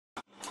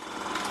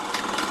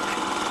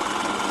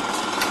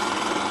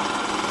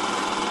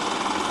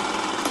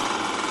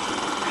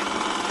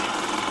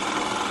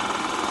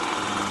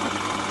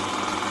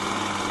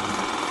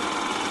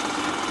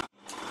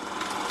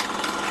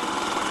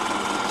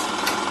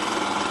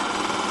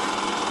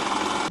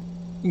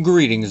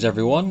Greetings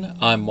everyone,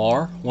 I'm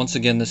Mar. Once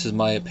again, this is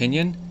my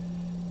opinion.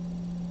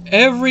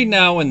 Every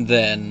now and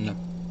then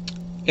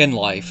in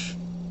life,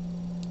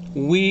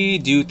 we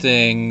do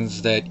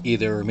things that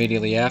either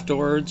immediately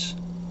afterwards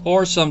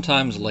or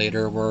sometimes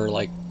later we're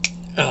like,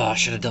 oh, I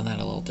should have done that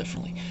a little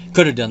differently.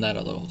 Could have done that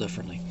a little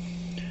differently.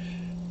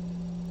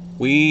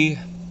 We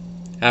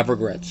have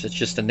regrets. It's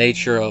just the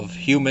nature of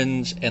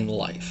humans and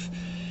life,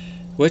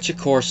 which of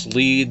course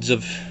leads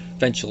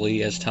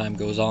eventually, as time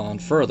goes on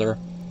further,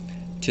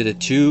 to the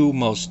two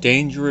most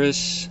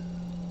dangerous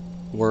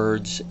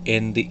words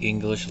in the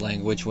English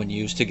language when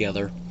used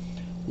together.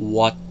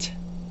 What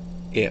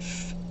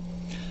if?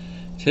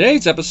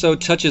 Today's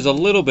episode touches a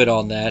little bit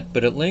on that,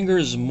 but it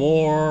lingers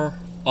more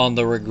on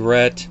the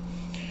regret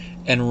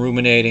and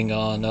ruminating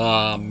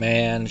on,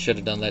 man, should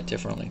have done that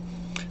differently.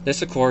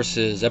 This, of course,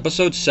 is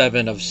episode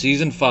 7 of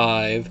season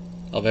 5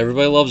 of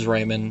Everybody Loves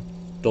Raymond,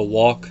 The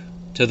Walk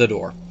to the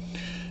Door.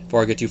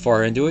 Before I get too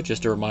far into it,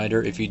 just a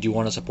reminder, if you do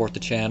want to support the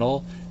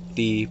channel,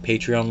 the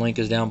Patreon link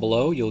is down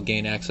below. You'll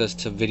gain access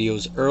to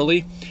videos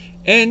early,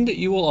 and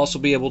you will also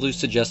be able to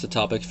suggest the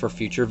topics for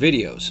future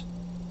videos.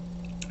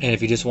 And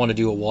if you just want to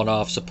do a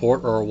one-off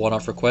support or a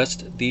one-off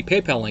request, the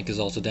PayPal link is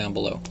also down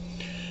below.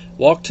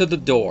 Walk to the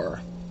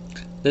Door.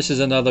 This is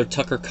another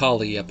Tucker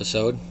Collie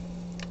episode,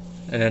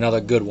 and another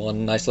good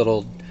one. Nice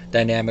little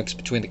dynamics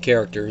between the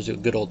characters.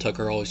 Good old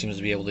Tucker always seems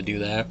to be able to do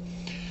that.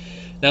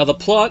 Now the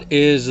plot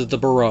is the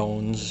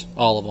Barones,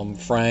 all of them,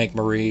 Frank,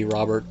 Marie,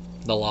 Robert,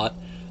 the lot,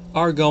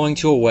 are going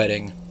to a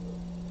wedding.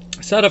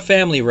 It's not a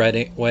family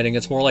wedding,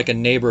 it's more like a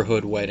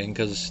neighborhood wedding,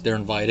 because they're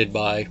invited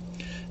by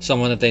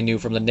someone that they knew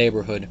from the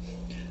neighborhood.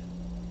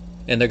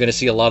 And they're going to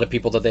see a lot of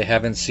people that they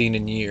haven't seen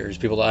in years,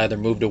 people that either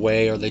moved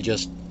away or they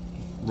just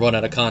run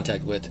out of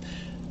contact with.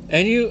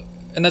 And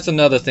that's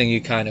another thing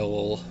you kind of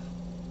will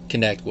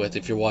connect with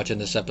if you're watching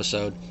this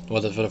episode,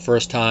 whether for the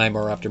first time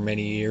or after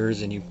many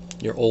years and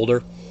you're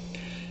older,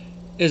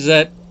 is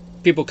that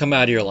people come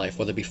out of your life,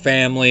 whether it be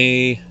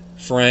family,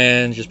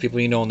 friends, just people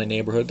you know in the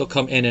neighborhood. They'll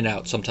come in and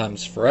out.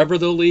 Sometimes forever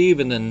they'll leave,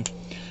 and then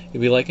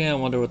you'll be like, I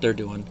wonder what they're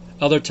doing.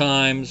 Other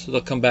times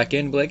they'll come back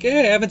in and be like,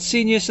 hey, I haven't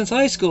seen you since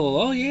high school.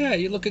 Oh yeah,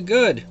 you're looking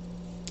good.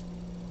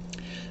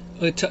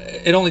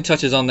 It only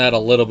touches on that a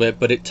little bit,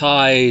 but it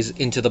ties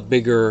into the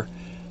bigger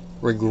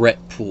regret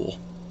pool,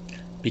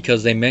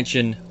 because they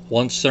mention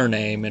one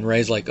surname, and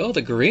Ray's like, oh,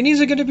 the Greenies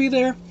are going to be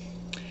there?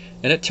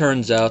 And it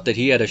turns out that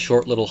he had a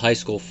short little high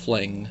school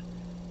fling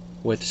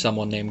with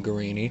someone named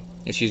Greenie,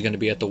 and she's going to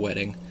be at the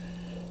wedding.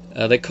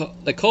 They call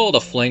it a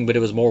fling, but it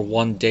was more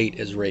one date,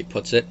 as Ray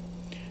puts it,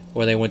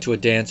 where they went to a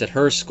dance at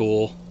her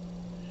school.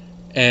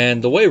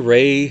 And the way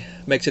Ray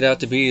makes it out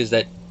to be is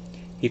that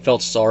he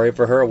felt sorry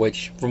for her,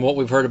 which, from what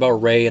we've heard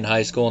about Ray in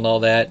high school and all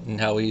that, and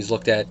how he's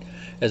looked at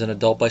as an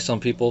adult by some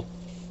people,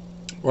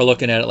 we're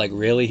looking at it like,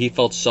 really? He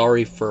felt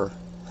sorry for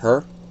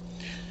her?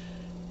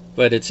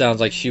 But it sounds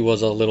like she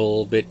was a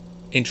little bit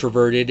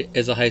introverted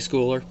as a high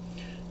schooler.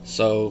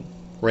 So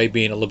Ray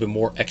being a little bit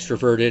more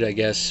extroverted, I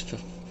guess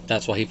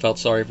that's why he felt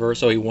sorry for her,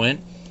 so he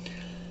went.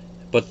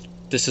 But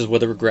this is where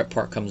the regret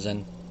part comes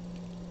in.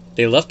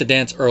 They left the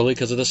dance early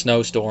because of the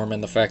snowstorm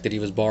and the fact that he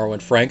was borrowing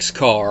Frank's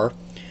car,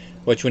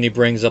 which when he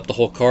brings up the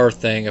whole car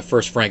thing, at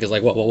first Frank is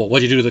like,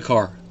 what'd you do to the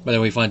car? But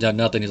then we find out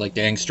nothing. He's like,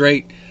 dang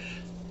straight.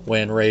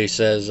 When Ray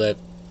says that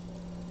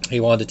he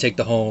wanted to take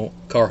the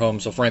car home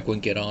so Frank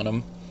wouldn't get on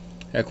him.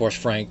 And of course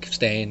Frank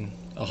staying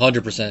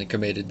 100%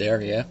 committed there,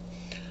 yeah.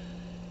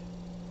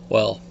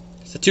 Well,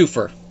 it's a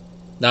twofer.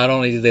 Not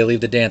only did they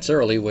leave the dance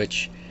early,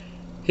 which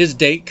his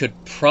date could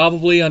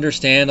probably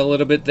understand a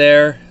little bit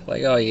there.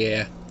 Like, oh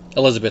yeah,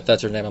 Elizabeth,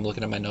 that's her name. I'm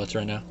looking at my notes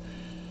right now.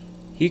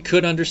 He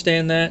could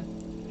understand that.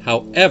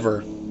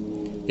 However,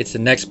 it's the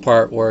next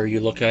part where you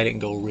look at it and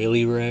go,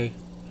 really, Ray?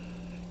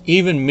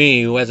 Even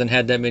me, who hasn't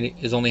had that many,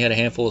 has only had a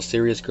handful of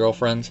serious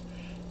girlfriends,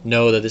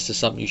 know that this is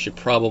something you should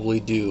probably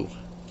do,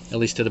 at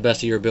least to the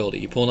best of your ability.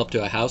 You're pulling up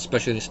to a house,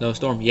 especially in a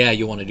snowstorm, yeah,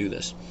 you want to do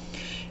this.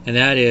 And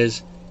that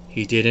is,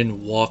 he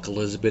didn't walk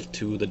Elizabeth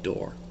to the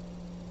door.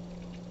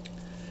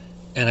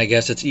 And I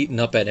guess it's eaten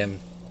up at him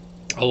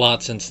a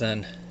lot since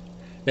then.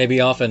 Maybe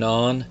off and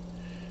on.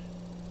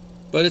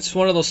 But it's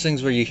one of those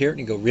things where you hear it and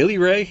you go, really,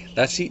 Ray?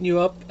 That's eating you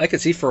up? I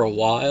could see for a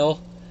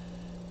while.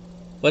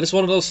 But it's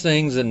one of those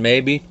things that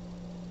maybe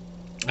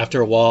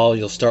after a while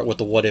you'll start with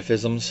the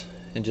what-if-isms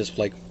and just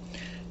like,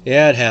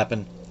 yeah, it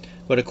happened.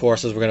 But of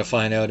course, as we're going to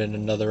find out in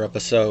another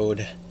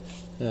episode,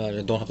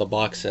 I don't have the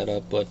box set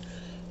up, but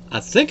I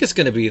think it's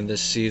going to be in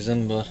this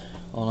season, but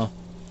I don't know.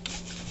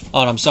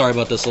 Oh, I'm sorry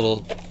about this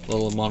little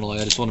monologue.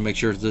 I just want to make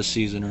sure it's this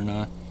season or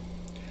not.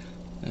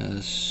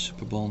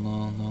 Super Bowl,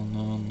 no,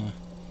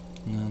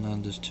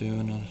 not this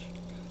too. No.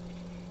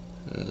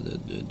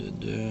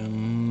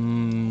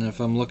 If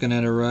I'm looking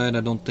at it right, I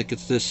don't think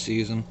it's this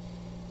season.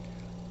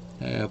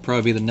 It'll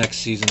probably be the next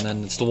season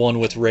then. It's the one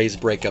with Ray's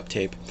breakup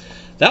tape.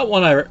 That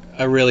one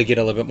I really get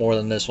a little bit more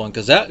than this one,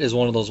 because that is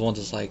one of those ones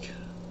that's like,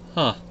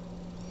 huh.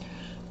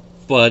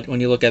 But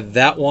when you look at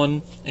that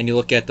one, and you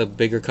look at the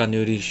bigger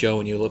continuity show,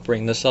 and you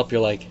bring this up,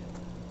 you're like,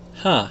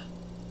 huh.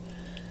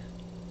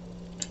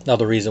 Now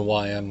the reason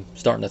why I'm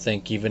starting to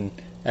think even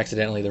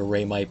accidentally that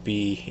Ray might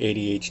be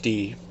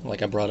ADHD,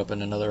 like I brought up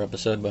in another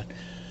episode, but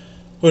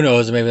who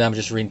knows, maybe I'm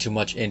just reading too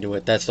much into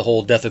it. That's the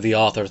whole death of the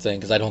author thing,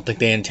 because I don't think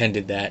they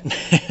intended that.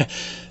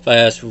 If I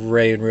asked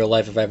Ray in real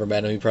life if I ever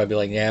met him, he'd probably be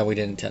like, yeah, we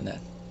didn't intend that.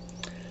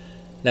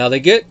 Now they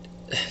get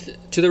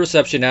to the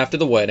reception after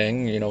the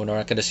wedding. You know, we're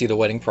not going to see the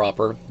wedding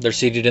proper. They're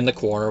seated in the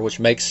corner, which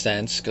makes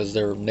sense, because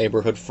they're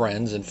neighborhood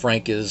friends, and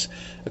Frank is,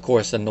 of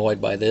course,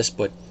 annoyed by this,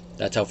 but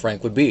that's how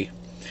Frank would be.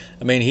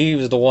 I mean, he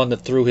was the one that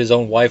threw his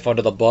own wife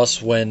under the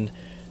bus when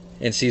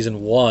in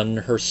season 1,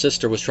 her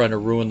sister was trying to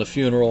ruin the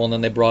funeral, and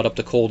then they brought up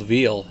the cold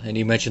veal, and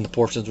he mentioned the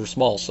portions were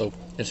small, so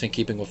it's in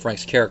keeping with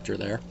Frank's character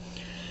there.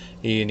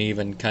 He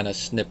even kind of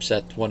snips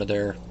at one of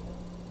their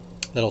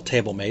little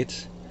table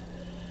mates.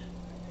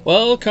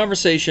 Well,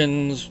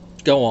 conversations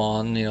go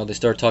on. You know, they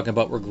start talking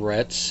about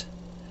regrets.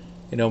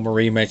 You know,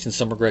 Marie mentions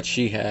some regrets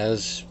she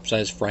has.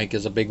 Says Frank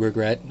is a big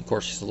regret. Of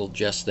course, she's a little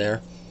jest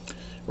there.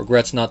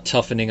 Regrets not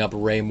toughening up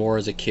Ray more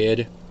as a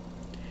kid.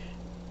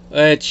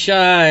 Which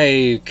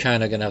I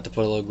kind of going to have to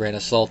put a little grain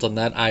of salt on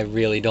that. I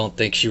really don't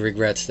think she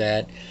regrets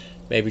that.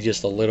 Maybe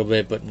just a little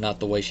bit, but not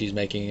the way she's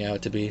making it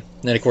out to be.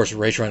 And then, of course,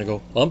 Ray trying to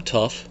go, I'm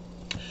tough.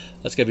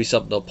 That's going to be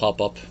something that'll pop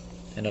up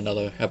in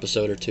another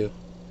episode or two.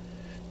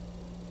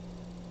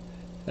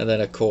 And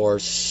then, of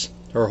course,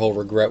 her whole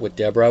regret with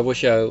Deborah. I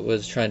wish I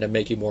was trying to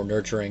make you more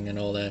nurturing and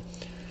all that.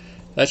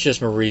 That's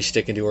just Marie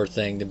sticking to her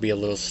thing to be a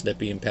little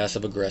snippy and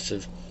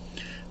passive-aggressive.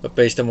 But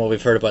based on what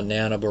we've heard about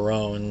Nana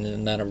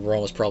Barone, Nana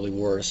Barone was probably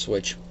worse,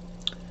 which,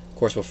 of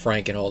course, with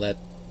Frank and all that,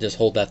 just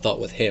hold that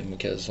thought with him,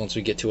 because once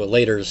we get to a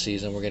later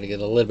season, we're going to get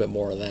a little bit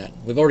more of that.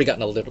 We've already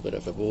gotten a little bit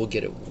of it, but we'll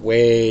get it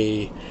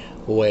way,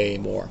 way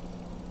more.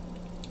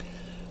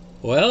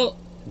 Well,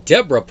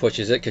 Deborah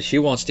pushes it because she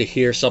wants to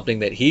hear something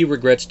that he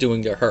regrets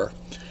doing to her,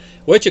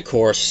 which, of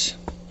course,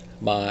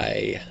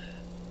 my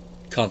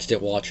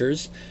constant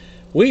watchers,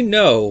 we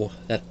know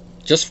that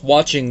just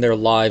watching their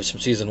lives from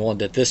season 1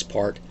 to this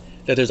part,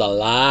 that there's a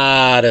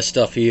lot of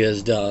stuff he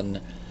has done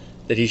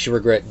that he should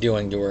regret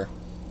doing to her.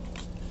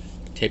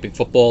 Taping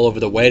football over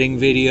the wedding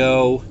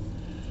video,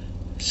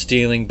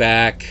 stealing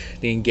back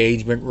the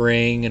engagement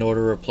ring in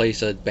order to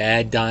replace a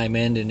bad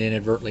diamond and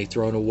inadvertently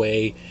throwing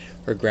away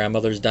her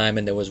grandmother's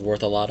diamond that was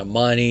worth a lot of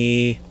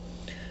money,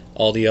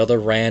 all the other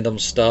random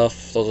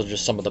stuff. Those are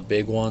just some of the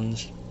big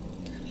ones.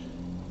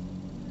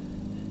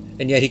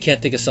 And yet he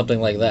can't think of something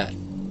like that.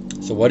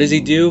 So what does he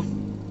do?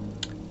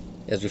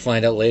 As we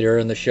find out later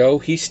in the show,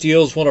 he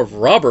steals one of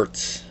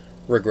Robert's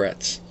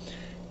regrets.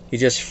 He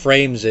just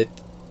frames it,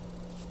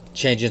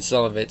 changing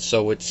some of it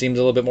so it seems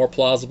a little bit more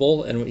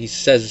plausible, and he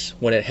says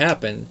when it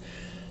happened,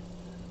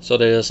 so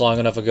that it's long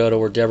enough ago to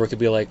where Deborah could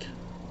be like,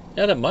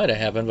 yeah, that might have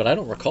happened, but I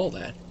don't recall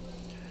that.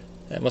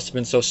 That must have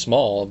been so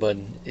small, but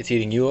it's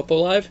eating you up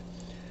alive.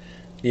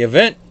 The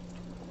event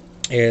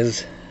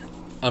is,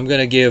 I'm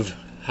going to give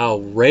how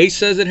Ray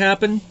says it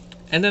happened,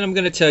 and then I'm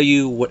going to tell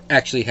you what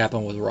actually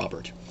happened with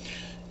Robert.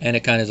 And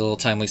it kind of is a little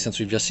timely since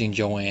we've just seen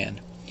Joanne.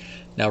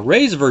 Now,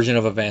 Ray's version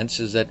of events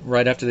is that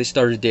right after they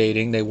started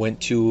dating, they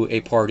went to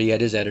a party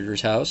at his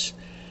editor's house.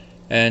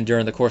 And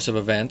during the course of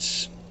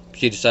events,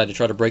 she decided to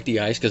try to break the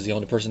ice because the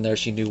only person there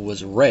she knew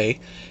was Ray.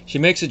 She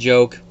makes a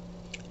joke.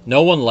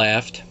 No one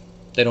laughed.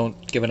 They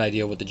don't give an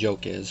idea what the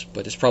joke is,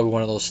 but it's probably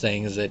one of those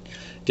things that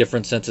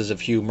different senses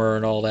of humor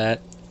and all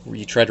that, where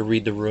you try to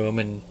read the room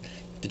and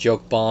the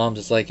joke bombs,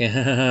 it's like,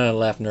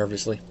 laugh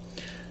nervously.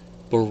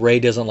 But Ray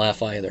doesn't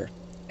laugh either.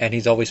 And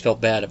he's always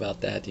felt bad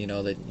about that, you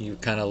know, that you're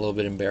kind of a little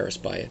bit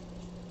embarrassed by it.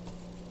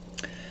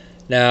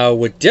 Now,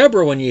 with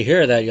Deborah, when you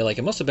hear that, you're like,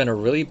 it must have been a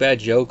really bad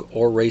joke,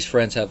 or Ray's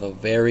friends have a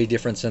very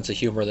different sense of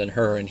humor than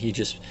her, and he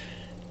just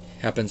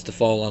happens to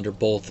fall under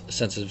both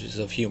senses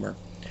of humor.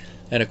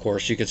 And, of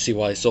course, you can see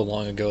why so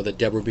long ago that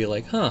Deborah would be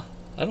like, I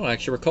don't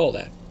actually recall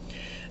that.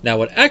 Now,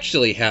 what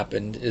actually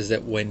happened is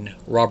that when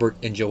Robert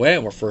and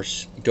Joanne were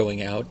first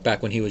going out,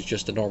 back when he was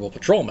just a normal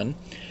patrolman,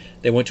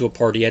 they went to a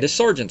party at his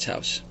sergeant's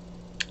house.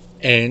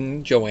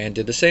 And Joanne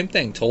did the same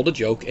thing, told a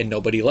joke, and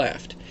nobody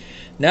laughed.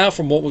 Now,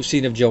 from what we've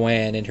seen of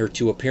Joanne in her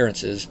 2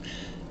 appearances,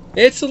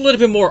 it's a little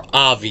bit more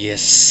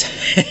obvious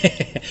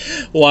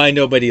why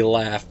nobody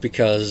laughed,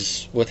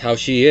 because with how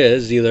she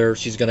is, either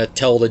she's going to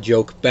tell the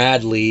joke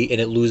badly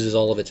and it loses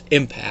all of its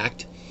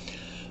impact,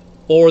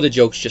 or the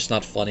joke's just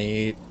not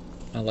funny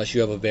unless you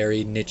have a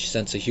very niche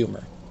sense of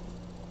humor.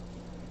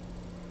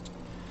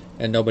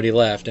 And nobody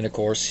laughed, and of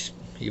course,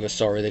 he was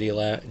sorry that he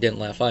didn't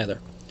laugh either.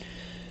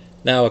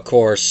 Now, of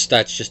course,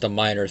 that's just a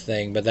minor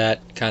thing, but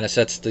that kind of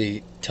sets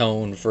the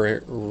tone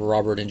for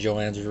Robert and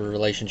Joanne's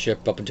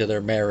relationship up into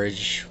their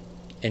marriage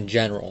in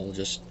general.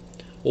 Just,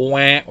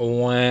 wah,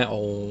 wah,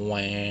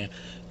 wah.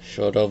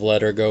 Should have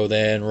let her go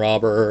then,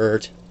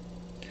 Robert.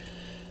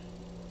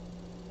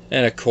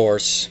 And, of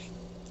course,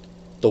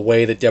 the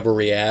way that Deborah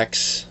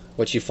reacts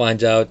when she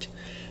finds out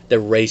that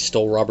Ray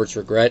stole Robert's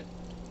regret.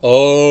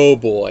 Oh,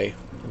 boy.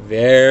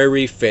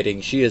 Very fitting.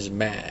 She is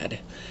mad.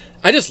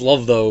 I just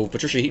love, though,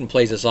 Patricia Heaton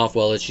plays this off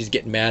well as she's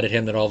getting mad at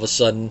him, then all of a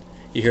sudden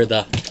you hear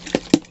the...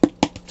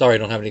 Sorry, I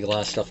don't have any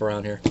glass stuff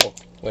around here. Oh,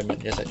 wait a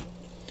minute. Yes,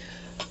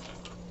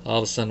 All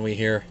of a sudden we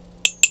hear...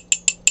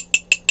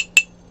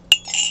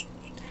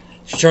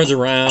 She turns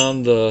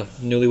around, the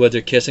newlyweds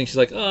are kissing. She's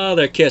like, oh,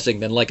 they're kissing.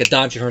 Then like a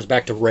dime, she turns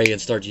back to Ray and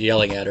starts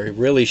yelling at her. It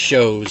really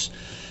shows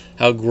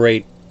how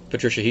great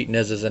Patricia Heaton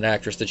is as an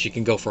actress, that she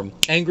can go from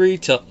angry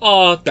to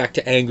back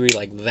to angry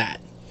like that.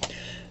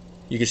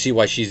 You can see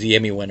why she's the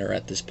Emmy winner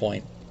at this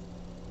point.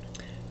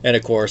 And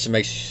of course, it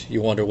makes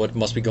you wonder what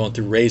must be going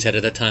through Ray's head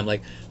at that time.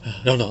 Like,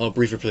 no,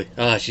 brief her, please.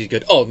 She's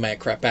good. Oh, man,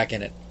 crap, back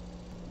in it.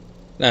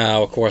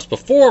 Now, of course,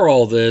 before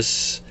all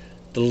this,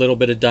 the little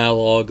bit of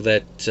dialogue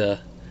that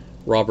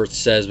Robert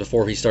says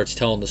before he starts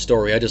telling the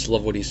story, I just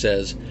love what he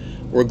says.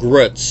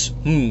 Regrets.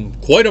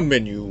 Quite a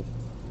menu.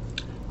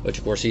 Which,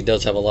 of course, he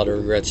does have a lot of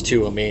regrets,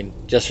 too. I mean,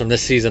 just from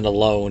this season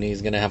alone,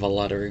 he's going to have a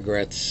lot of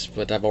regrets.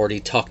 But I've already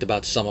talked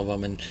about some of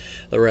them, and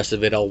the rest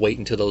of it, I'll wait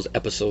until those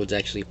episodes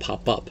actually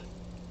pop up.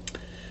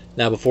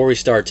 Now, before we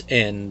start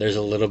in, there's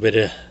a little bit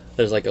of...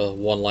 There's like a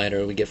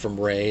one-liner we get from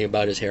Ray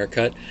about his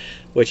haircut.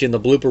 Which, in the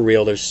blooper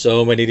reel, there's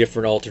so many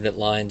different alternate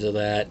lines of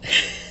that.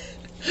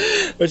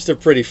 Which they're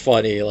pretty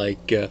funny.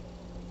 Like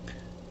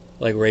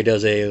Ray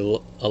does a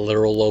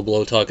literal low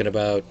blow talking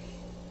about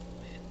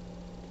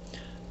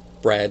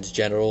Brad's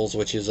genitals,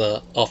 which is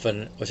a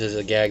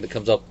gag that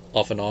comes up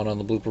off and on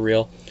the blooper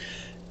reel.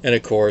 And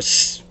of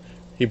course,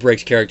 he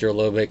breaks character a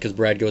little bit because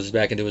Brad goes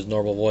back into his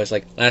normal voice,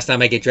 like, last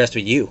time I get dressed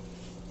with you.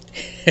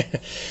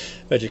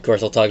 Which of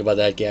course I'll talk about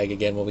that gag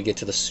again when we get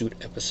to the suit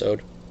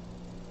episode.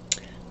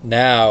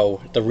 Now,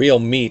 the real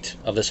meat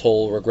of this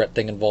whole regret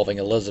thing involving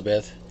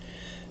Elizabeth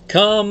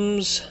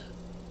comes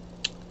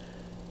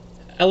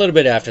a little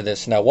bit after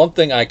this. Now, one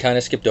thing I kind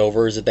of skipped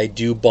over is that they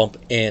do bump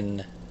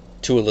in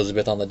to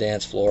Elizabeth on the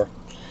dance floor,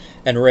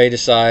 and Ray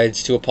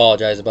decides to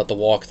apologize about the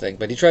walk thing,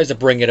 but he tries to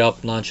bring it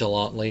up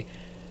nonchalantly,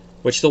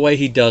 which the way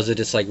he does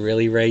it, it's like,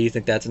 really, Ray, you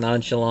think that's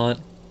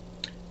nonchalant?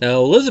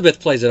 Now, Elizabeth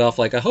plays it off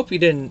like, I hope you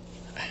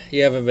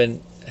haven't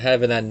been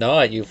having that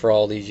gnaw at you for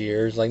all these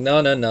years. Like, no,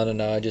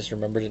 I just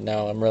remembered it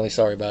now. I'm really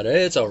sorry about it.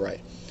 It's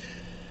alright.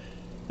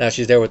 Now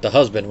she's there with the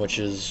husband, which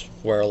is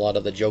where a lot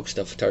of the joke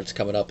stuff starts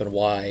coming up, and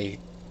why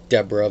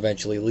Deborah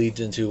eventually leads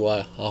into,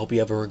 I hope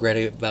you ever regret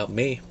it about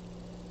me.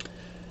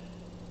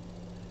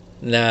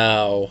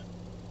 Now,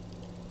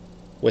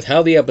 with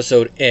how the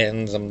episode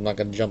ends, I'm not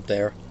going to jump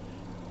there,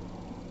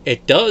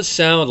 it does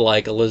sound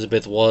like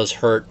Elizabeth was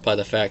hurt by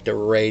the fact that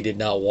Ray did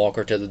not walk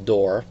her to the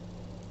door,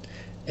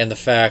 and the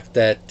fact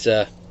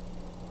that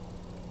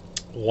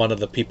one of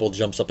the people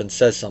jumps up and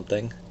says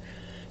something.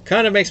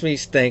 Kind of makes me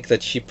think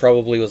that she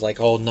probably was like,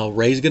 oh no,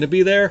 Ray's going to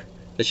be there?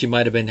 That she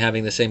might have been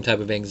having the same type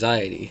of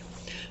anxiety.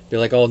 Be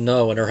like, oh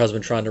no, and her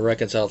husband trying to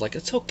reconcile, it's like,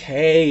 it's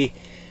okay.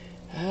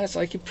 It's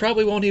like, you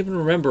probably won't even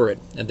remember it.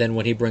 And then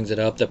when he brings it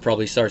up, that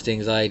probably starts the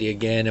anxiety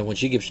again, and when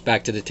she gets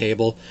back to the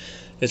table,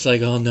 it's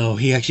like, oh no,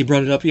 he actually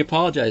brought it up, he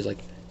apologized. Like,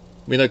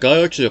 I mean, that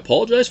guy actually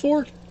apologized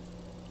for it?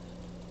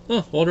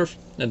 Huh, wonder if...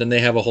 And then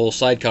they have a whole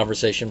side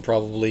conversation,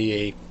 probably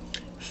a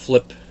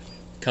flip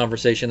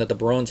conversation that the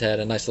Barones had,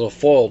 a nice little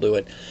foil to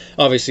it.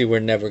 Obviously, we're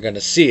never going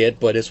to see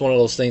it, but it's one of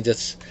those things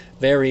that's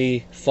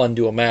very fun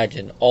to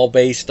imagine, all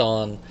based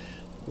on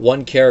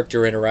one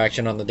character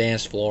interaction on the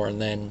dance floor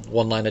and then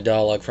one line of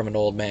dialogue from an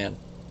old man.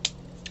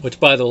 Which,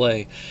 by the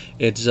way,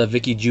 it's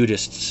Vicky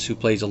Judice who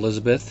plays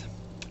Elizabeth.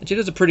 And she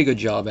does a pretty good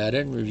job at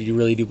it. You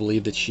really do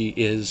believe that she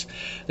is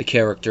the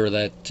character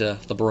that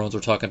the Barones were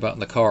talking about in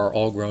the car,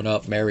 all grown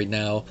up, married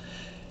now.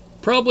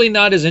 Probably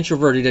not as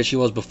introverted as she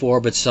was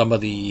before, but some of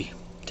the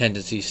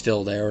tendencies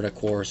still there. And of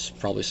course,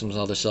 probably some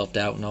other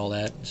self-doubt and all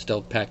that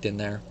still packed in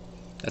there.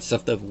 That's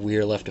stuff that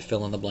we're left to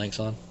fill in the blanks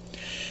on.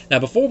 Now,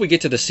 before we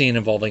get to the scene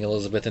involving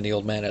Elizabeth and the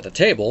old man at the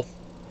table,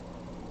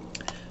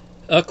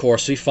 of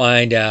course, we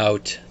find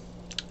out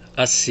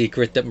a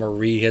secret that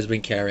Marie has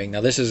been carrying.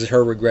 Now, this is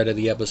her regret of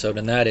the episode,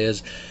 and that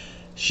is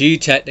she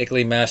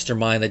technically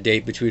masterminded the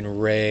date between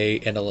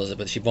Ray and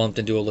Elizabeth. She bumped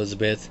into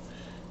Elizabeth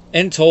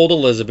and told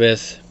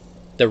Elizabeth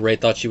that Ray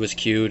thought she was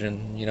cute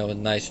and, you know, a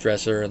nice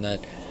dresser, and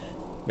that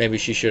maybe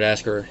she should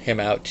ask him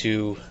out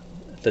to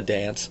the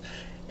dance.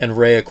 And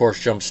Ray, of course,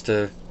 jumps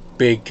to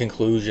big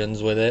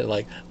conclusions with it,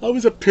 like, oh, it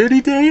was a pity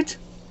date?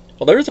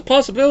 Well, there is a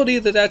possibility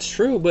that that's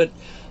true, but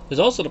there's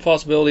also the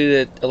possibility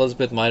that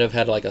Elizabeth might have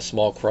had like a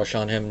small crush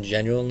on him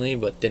genuinely,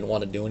 but didn't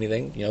want to do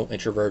anything, you know,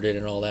 introverted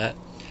and all that.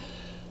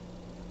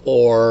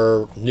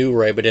 Or knew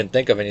Ray but didn't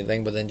think of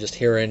anything, but then just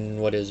hearing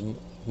what his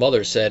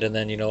mother said and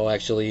then, you know,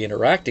 actually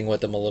interacting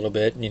with him a little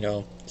bit, you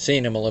know,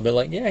 seeing him a little bit,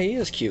 like, yeah, he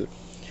is cute.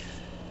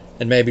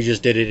 And maybe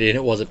just did it and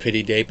it was a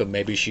pity date, but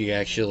maybe she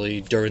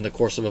actually, during the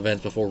course of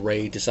events before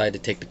Ray decided to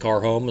take the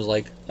car home, was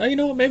like, oh, you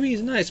know what, maybe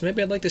he's nice,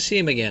 maybe I'd like to see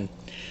him again.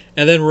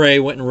 And then Ray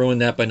went and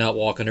ruined that by not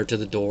walking her to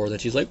the door. Then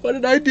she's like, what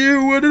did I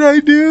do? What did I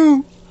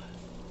do?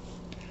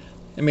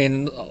 I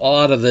mean, a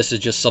lot of this is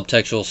just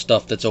subtextual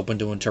stuff that's open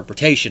to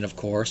interpretation, of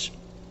course,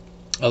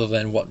 other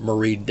than what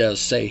Marie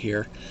does say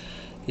here.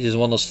 It's just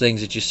one of those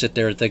things that you sit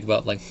there and think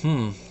about, like,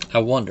 I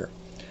wonder.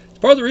 It's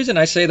part of the reason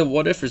I say that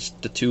what if is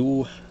the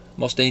two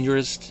most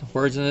dangerous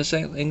words in this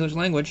English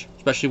language,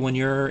 especially when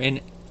you're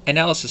in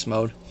analysis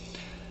mode.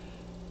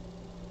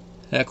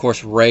 And of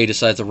course, Ray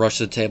decides to rush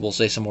to the table,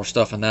 say some more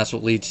stuff, and that's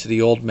what leads to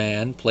the old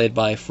man, played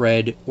by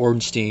Fred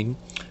Ornstein,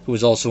 who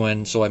was also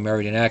in So I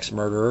Married an Axe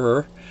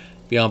Murderer,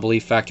 Beyond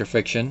Belief, Fact or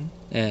Fiction,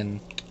 and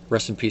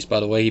rest in peace,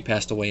 by the way, he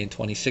passed away in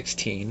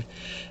 2016,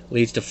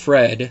 leads to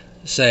Fred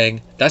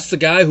saying, "That's the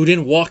guy who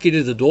didn't walk you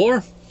to the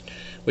door?"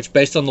 Which,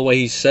 based on the way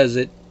he says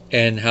it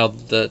and how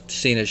the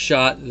scene is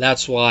shot,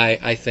 that's why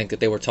I think that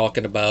they were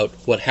talking about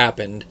what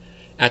happened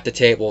at the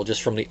table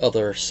just from the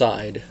other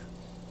side.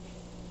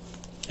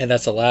 And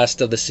that's the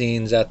last of the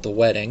scenes at the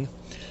wedding.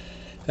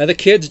 Now, the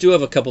kids do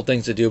have a couple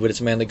things to do, but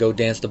it's mainly go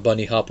dance the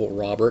bunny hop with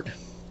Robert.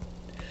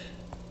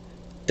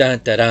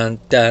 Dun dun dun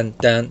dun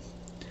dun.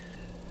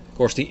 Of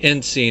course, the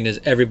end scene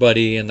is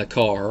everybody in the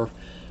car.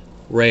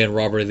 Ray and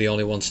Robert are the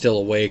only ones still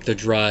awake. They're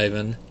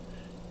driving.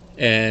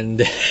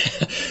 And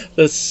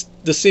the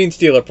scene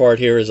stealer part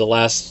here is the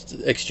last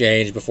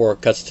exchange before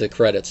it cuts to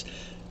credits.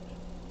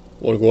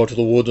 "Want to go out to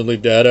the woods and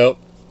leave Dad out?"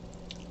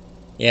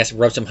 "Yes,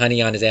 rub some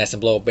honey on his ass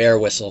and blow a bear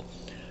whistle."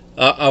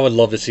 I would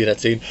love to see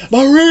that scene.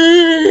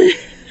 Marie!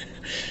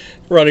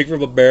 Running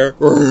from a bear.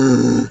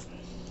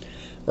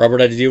 Robert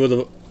had to deal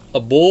with a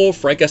bull.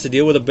 Frank has to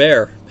deal with a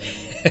bear.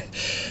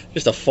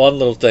 Just a fun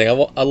little thing.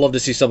 I'd love to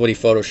see somebody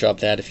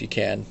Photoshop that if you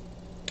can.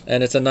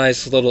 And it's a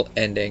nice little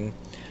ending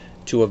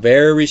to a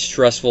very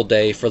stressful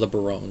day for the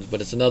Barones.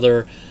 But it's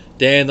another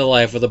day in the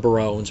life of the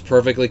Barones,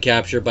 perfectly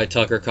captured by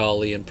Tucker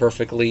Cawley and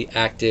perfectly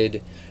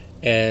acted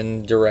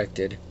and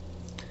directed.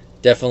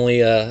 Definitely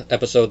an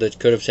episode that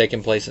could have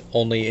taken place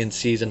only in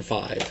season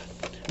 5.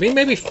 I mean,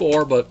 maybe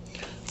 4, but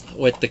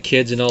with the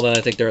kids and all that,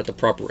 I think they're at the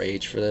proper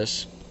age for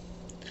this.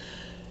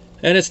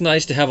 And it's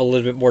nice to have a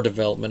little bit more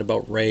development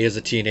about Ray as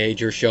a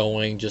teenager,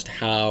 showing just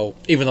how,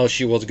 even though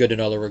she was good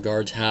in other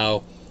regards,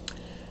 how,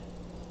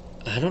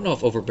 I don't know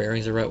if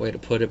overbearing is the right way to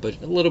put it,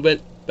 but a little bit,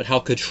 but how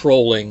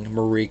controlling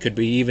Marie could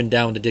be, even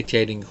down to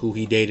dictating who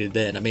he dated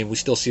then. I mean, we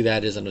still see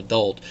that as an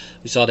adult.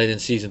 We saw that in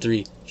season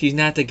 3. "She's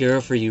not the girl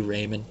for you,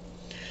 Raymond."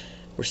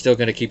 We're still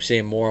going to keep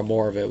seeing more and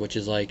more of it, which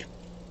is like,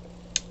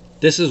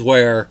 this is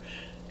where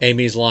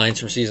Amy's lines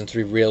from season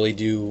 3 really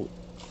do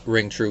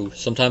ring true.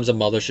 Sometimes a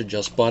mother should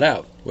just butt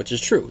out, which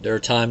is true. There are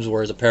times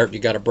where as a parent you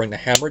got to bring the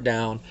hammer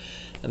down,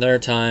 and there are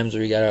times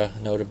where you got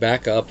to know to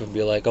back up and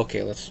be like, okay,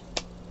 it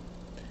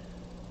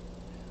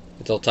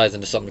all ties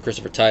into something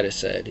Christopher Titus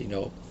said,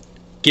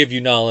 give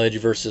you knowledge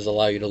versus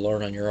allow you to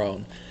learn on your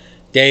own.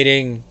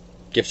 Dating,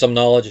 give some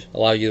knowledge,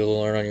 allow you to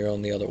learn on your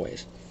own the other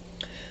ways.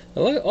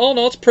 Oh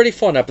no, it's a pretty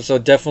fun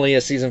episode. Definitely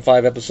a season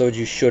 5 episode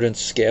you shouldn't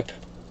skip.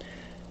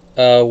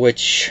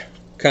 Which,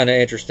 kind of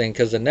interesting,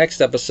 because the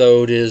next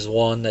episode is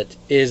one that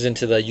is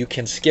into the you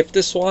can skip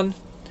this one.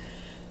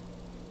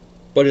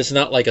 But it's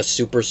not like a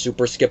super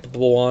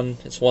skippable one.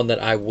 It's one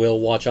that I will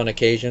watch on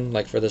occasion.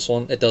 Like for this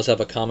one, it does have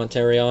a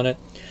commentary on it.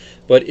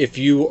 But if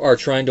you are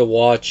trying to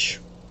watch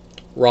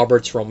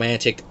Robert's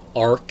romantic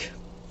arc,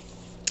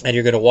 and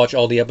you're going to watch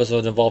all the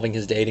episodes involving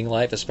his dating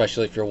life,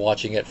 especially if you're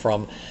watching it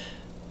from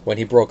when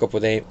he broke up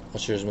with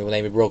when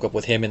Amy broke up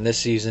with him in this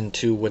season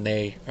to when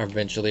they are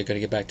eventually going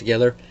to get back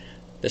together,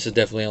 this is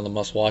definitely on the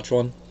must-watch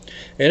one.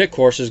 And of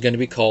course, is going to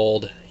be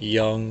called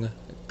Young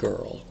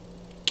Girl.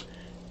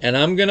 And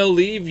I'm going to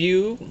leave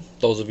you,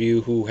 those of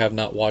you who have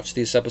not watched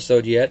this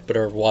episode yet, but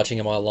are watching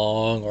them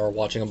along or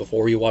watching them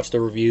before you watch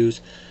the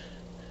reviews,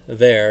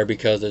 there,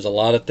 because there's a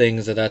lot of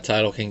things that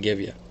title can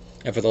give you.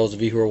 And for those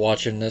of you who are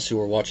watching this,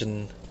 who are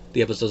watching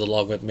the episodes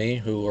along with me,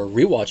 who are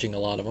rewatching a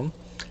lot of them,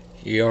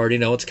 you already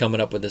know what's coming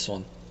up with this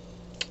one.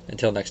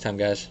 Until next time,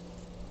 guys.